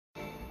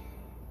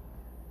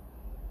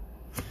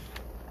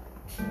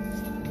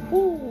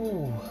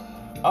Whew.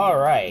 All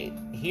right,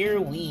 here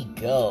we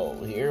go.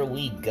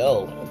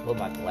 I'll put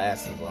my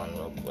glasses on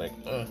real quick.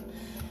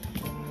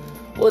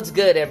 What's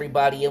good,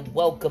 everybody, and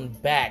welcome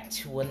back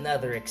to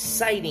another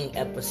exciting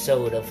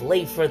episode of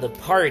Late for the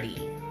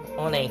Party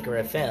on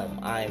Anchor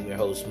FM. I'm your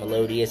host,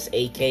 Melodious,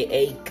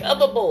 aka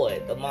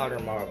Coverboy, the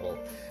Modern Marvel.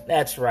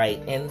 That's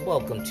right, and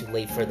welcome to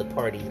Late for the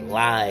Party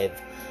live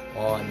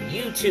on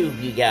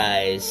YouTube, you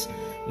guys.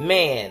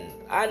 Man,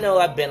 I know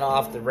I've been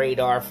off the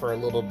radar for a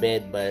little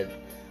bit, but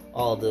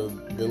all the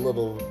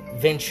little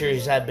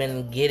ventures I've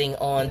been getting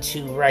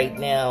onto right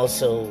now,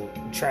 so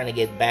I'm trying to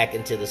get back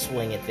into the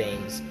swing of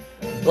things.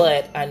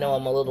 But I know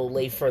I'm a little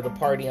late for the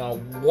party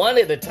on one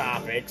of the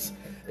topics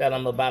that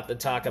I'm about to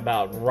talk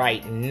about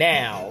right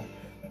now.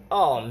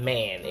 Oh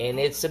man, and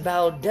it's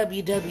about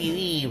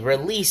WWE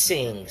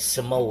releasing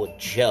Samoa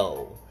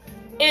Joe.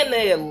 And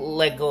they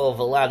let go of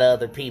a lot of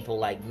other people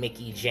like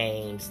Mickie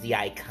James, the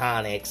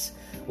Iconics,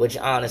 which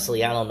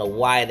honestly, I don't know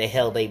why the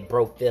hell they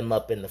broke them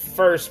up in the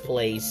first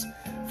place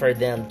for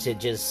them to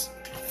just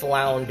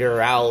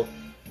flounder out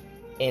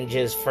and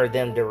just for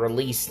them to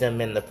release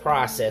them in the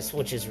process,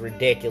 which is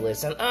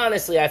ridiculous. And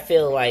honestly, I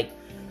feel like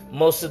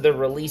most of the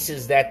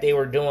releases that they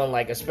were doing,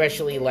 like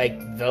especially like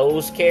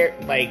those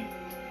like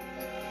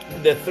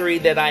the three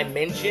that I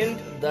mentioned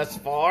thus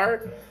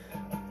far,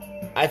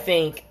 I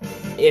think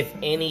if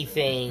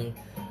anything,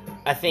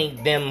 I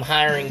think them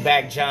hiring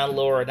back John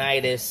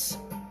Laurinaitis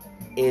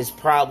is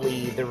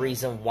probably the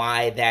reason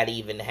why that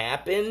even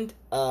happened.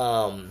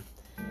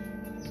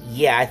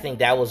 Yeah, I think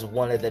that was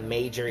one of the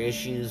major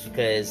issues,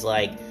 because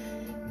like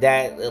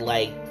that,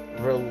 like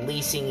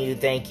releasing you,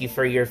 thank you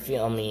for your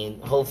film. I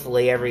mean,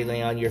 hopefully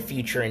everything on your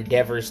future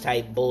endeavors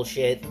type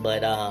bullshit.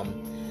 But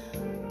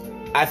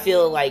I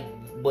feel like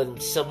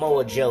with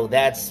Samoa Joe,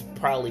 that's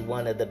probably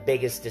one of the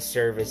biggest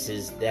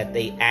disservices that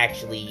they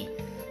actually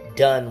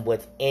done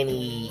with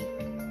any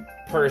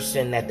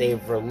person that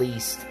they've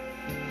released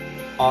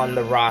on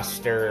the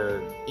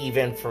roster,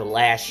 even for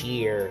last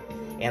year.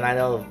 And I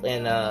know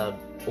in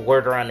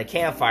word around the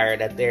campfire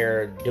that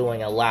they're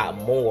doing a lot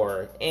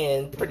more,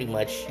 and pretty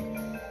much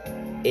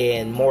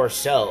and more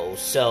so.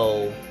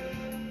 So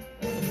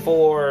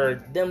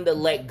for them to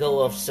let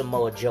go of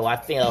Samoa Joe, I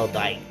feel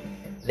like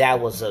that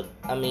was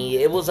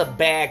it was a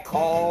bad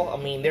call. I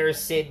mean, they're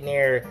sitting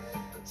there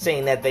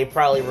saying that they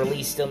probably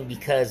released him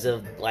because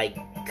of like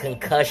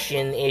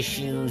concussion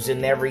issues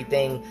and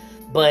everything,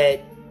 but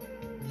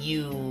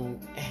you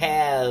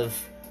have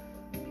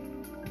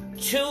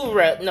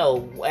at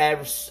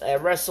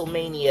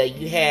WrestleMania,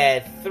 you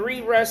had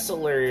three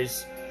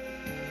wrestlers.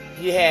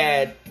 You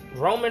had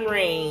Roman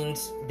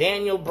Reigns,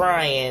 Daniel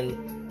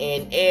Bryan,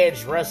 and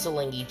Edge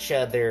wrestling each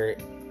other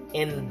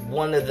in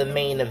one of the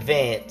main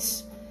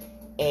events,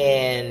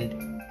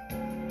 and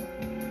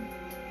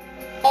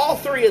all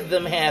three of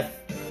them have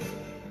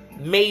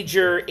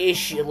major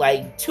issue.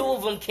 Like, two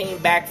of them came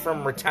back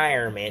from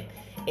retirement,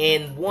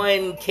 and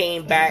one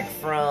came back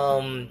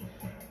from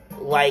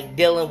like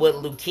dealing with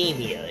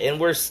leukemia, and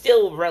we're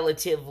still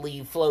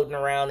relatively floating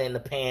around in the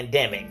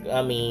pandemic.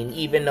 I mean,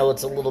 even though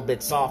it's a little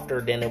bit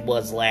softer than it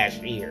was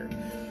last year.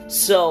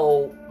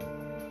 So,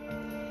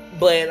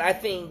 but I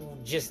think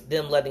just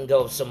them letting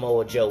go of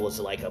Samoa Joe was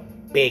like a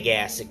big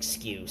ass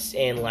excuse,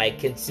 and like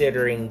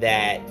considering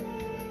that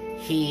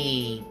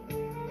he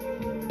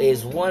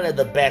is one of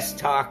the best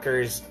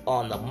talkers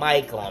on the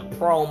mic, on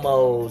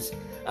promos,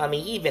 I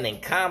mean, even in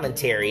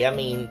commentary. I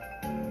mean,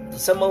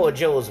 Samoa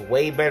Joe is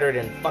way better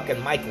than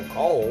fucking Michael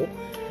Cole,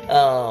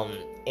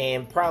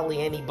 and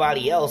probably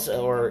anybody else,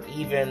 or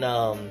even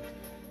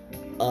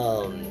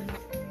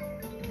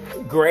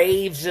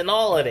Graves and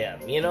all of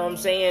them, you know what I'm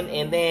saying?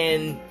 And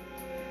then,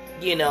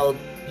 you know,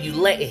 you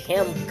let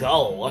him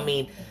go. I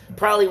mean,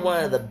 probably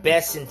one of the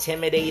best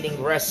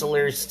intimidating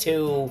wrestlers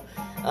too.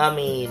 I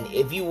mean,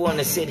 if you want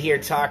to sit here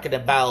talking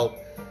about,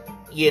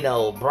 you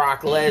know,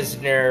 Brock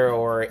Lesnar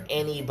or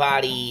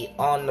anybody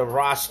on the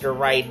roster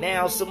right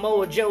now,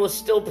 Samoa Joe is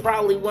still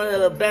probably one of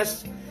the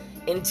best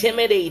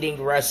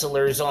intimidating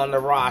wrestlers on the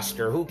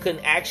roster, who can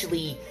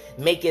actually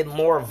make it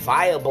more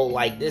viable,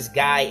 like this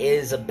guy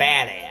is a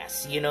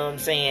badass, you know what I'm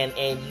saying?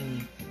 And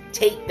you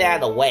take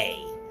that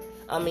away.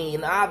 I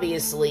mean,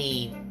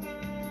 obviously,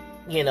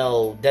 you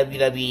know,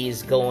 WWE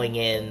is going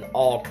in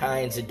all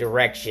kinds of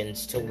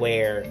directions to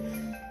where,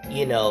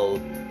 you know,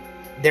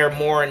 they're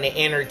more in the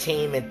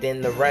entertainment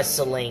than the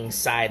wrestling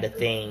side of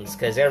things,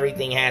 because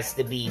everything has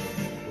to be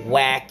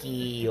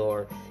wacky,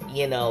 or,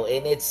 you know,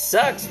 and it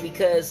sucks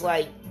because,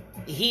 like,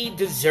 he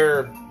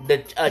deserved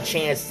a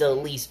chance to at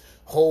least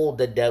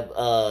hold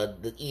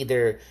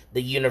either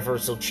the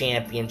Universal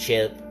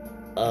Championship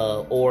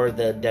or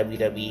the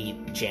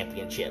WWE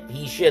Championship.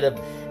 He should have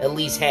at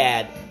least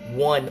had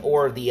one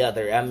or the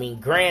other. I mean,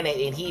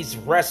 granted, and he's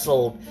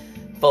wrestled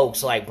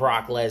folks like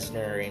Brock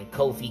Lesnar and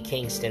Kofi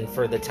Kingston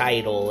for the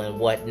title and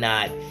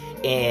whatnot,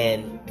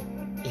 and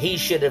he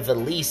should have at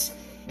least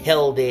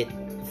held it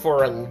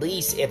for at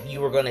least, if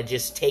you were going to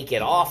just take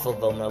it off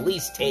of him, at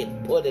least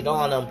put it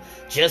on him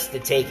just to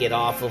take it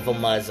off of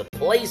him as a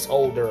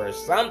placeholder or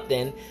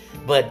something.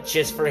 But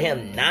just for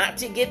him not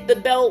to get the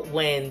belt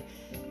when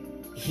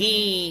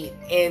he,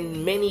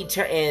 in many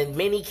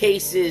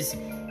cases,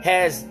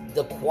 has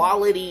the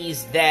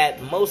qualities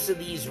that most of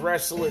these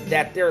wrestlers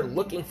that they're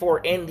looking for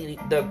in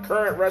the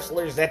current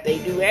wrestlers that they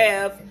do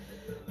have.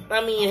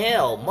 I mean,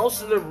 hell,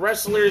 most of the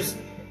wrestlers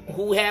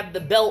who have the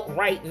belt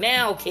right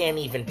now can't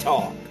even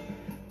talk.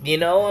 You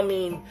know, I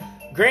mean,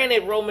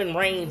 granted, Roman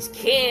Reigns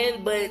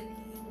can, but,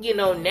 you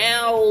know,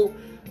 now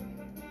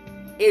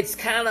it's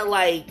kind of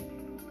like,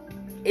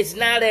 it's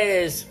not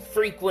as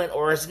frequent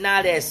or it's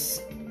not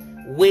as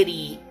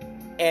witty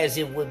as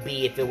it would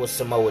be if it was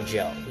Samoa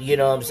Joe. You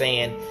know what I'm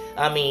saying?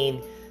 I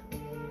mean,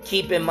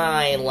 keep in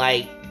mind,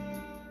 like,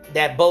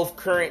 that both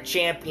current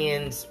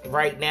champions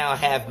right now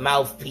have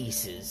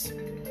mouthpieces.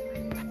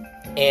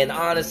 And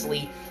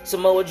honestly,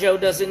 Samoa Joe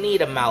doesn't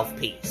need a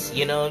mouthpiece,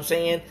 you know what I'm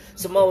saying?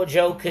 Samoa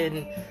Joe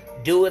can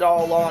do it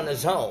all on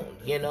his own,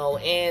 you know?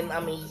 And, I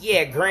mean,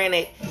 yeah,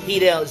 granted, he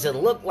doesn't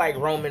look like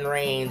Roman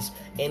Reigns,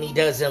 and he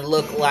doesn't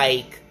look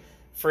like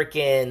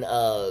freaking,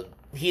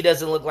 he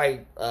doesn't look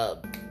like,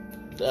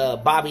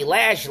 Bobby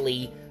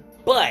Lashley,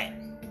 but,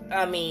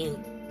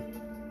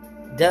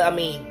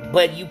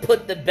 but you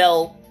put the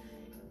belt,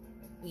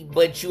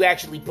 but you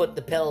actually put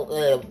the belt,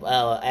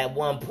 at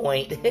one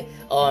point,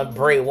 on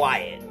Bray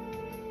Wyatt.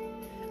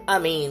 I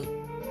mean,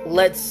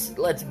 let's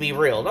be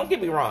real. Don't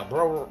get me wrong,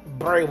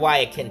 Bray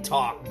Wyatt can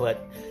talk,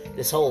 but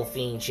this whole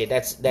Fiend shit,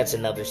 that's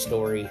another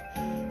story.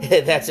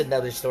 That's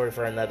another story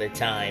for another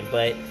time.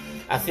 But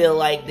I feel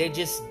like they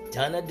just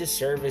done a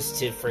disservice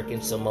to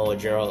freaking Samoa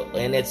Joe,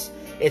 and it's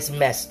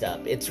messed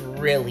up. It's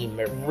really,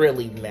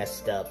 really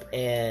messed up,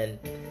 and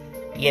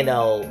you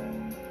know.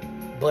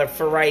 But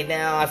for right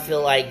now, I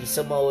feel like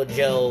Samoa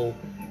Joe,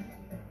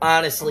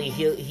 honestly,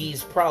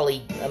 he's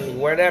probably, I mean,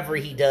 whatever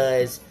he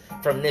does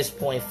from this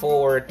point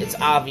forward, it's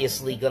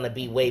obviously going to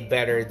be way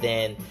better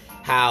than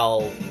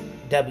how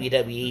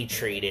WWE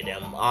treated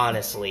him,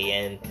 honestly.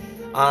 And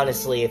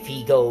honestly, if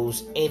he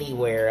goes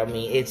anywhere, I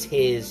mean, it's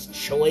his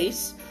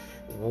choice.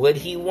 Would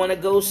he want to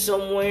go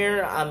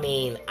somewhere? I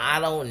mean, I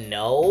don't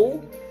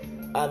know.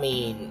 I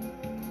mean,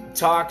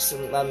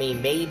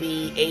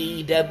 maybe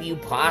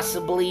AEW,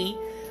 possibly.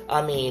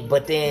 I mean,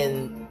 but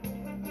then,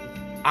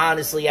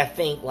 honestly, I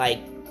think, like,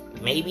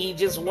 maybe he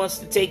just wants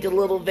to take a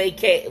little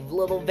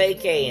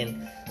vacay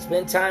and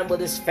spend time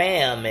with his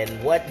fam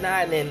and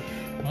whatnot, and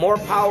more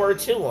power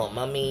to him.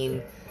 I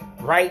mean,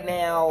 right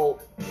now,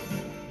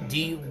 would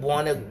you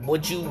want to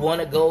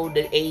go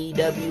to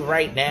AEW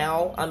right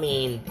now? I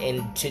mean,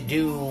 and to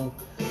do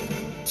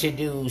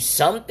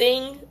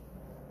something?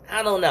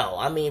 I don't know.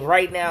 I mean,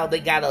 right now,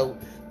 they got a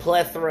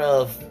plethora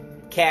of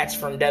cats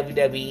from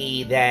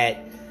WWE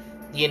that,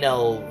 you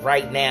know,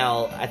 right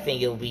now, I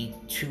think it'll be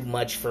too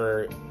much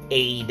for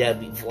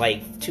AEW,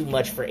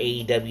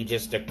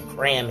 just to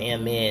cram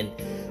him in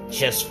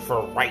just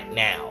for right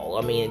now.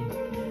 I mean,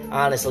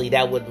 honestly,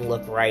 that wouldn't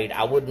look right.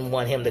 I wouldn't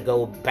want him to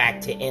go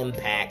back to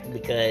Impact,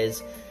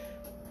 because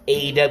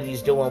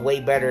AEW's doing way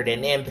better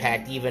than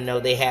Impact, even though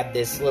they have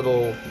this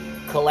little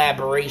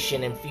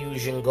collaboration and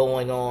fusion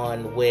going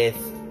on with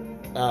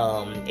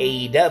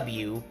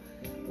AEW,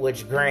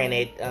 which,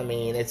 granted, I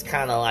mean, it's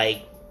kind of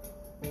like,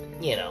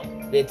 you know,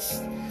 it's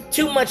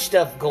too much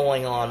stuff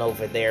going on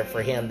over there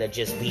for him to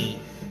just be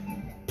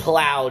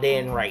plowed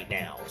in right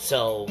now.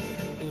 So,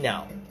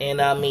 no.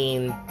 And I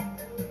mean,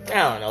 I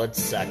don't know, it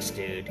sucks,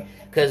 dude.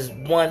 Because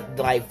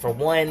for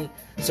one,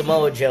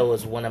 Samoa Joe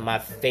is one of my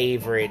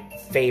favorite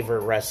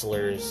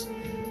wrestlers.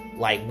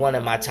 Like, one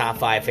of my top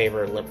 5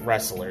 favorite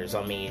wrestlers.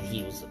 I mean,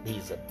 he's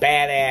a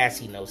badass.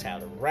 He knows how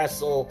to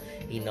wrestle.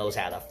 He knows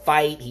how to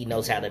fight. He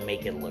knows how to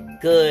make it look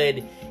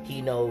good.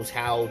 He knows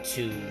how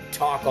to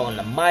talk on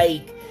the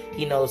mic.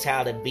 He knows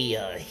how to be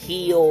a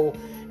heel.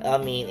 I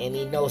mean, and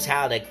he knows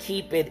how to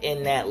keep it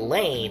in that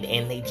lane.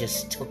 And they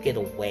just took it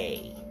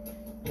away.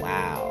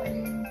 Wow.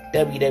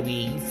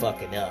 WWE, you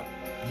fucking up.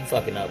 You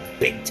fucking up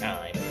big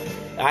time.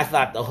 I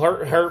thought the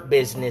Hurt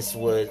Business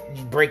was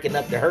breaking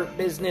up the Hurt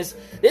Business.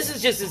 This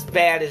is just as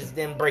bad as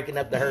them breaking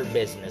up the Hurt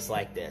Business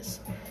like this.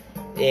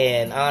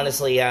 And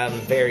honestly, I'm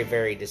very,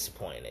 very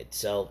disappointed.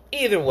 So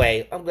either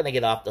way, I'm going to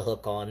get off the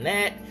hook on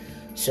that.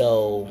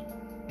 So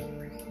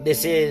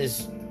this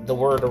is the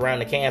word around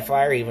the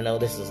campfire, even though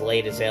this is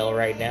late as hell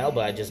right now,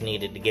 but I just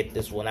needed to get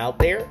this one out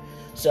there.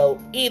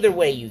 So either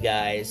way, you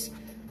guys,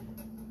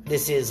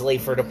 this is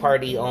Late for the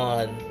Party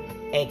on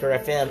Anchor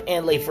FM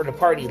and Late for the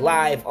Party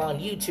live on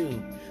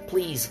YouTube.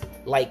 Please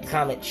like,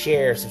 comment,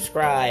 share,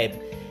 subscribe,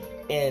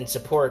 and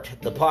support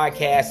the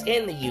podcast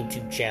and the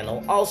YouTube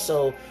channel.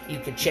 Also, you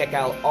can check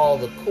out all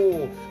the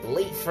cool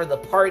Late for the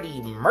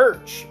Party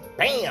merch,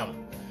 bam,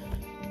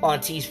 on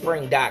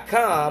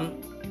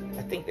teespring.com.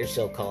 I think they're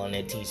still calling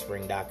it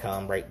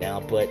teespring.com right now,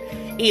 but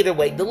either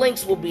way, the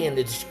links will be in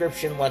the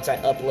description once I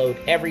upload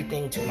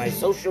everything to my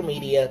social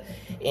media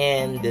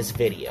and this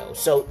video.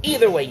 So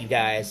either way, you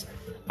guys,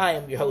 I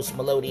am your host,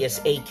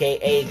 Melodious,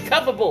 aka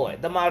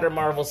Coverboy, the Modern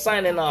Marvel,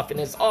 signing off. And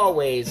as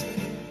always,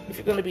 if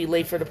you're going to be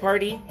late for the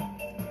party,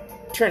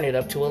 turn it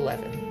up to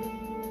 11.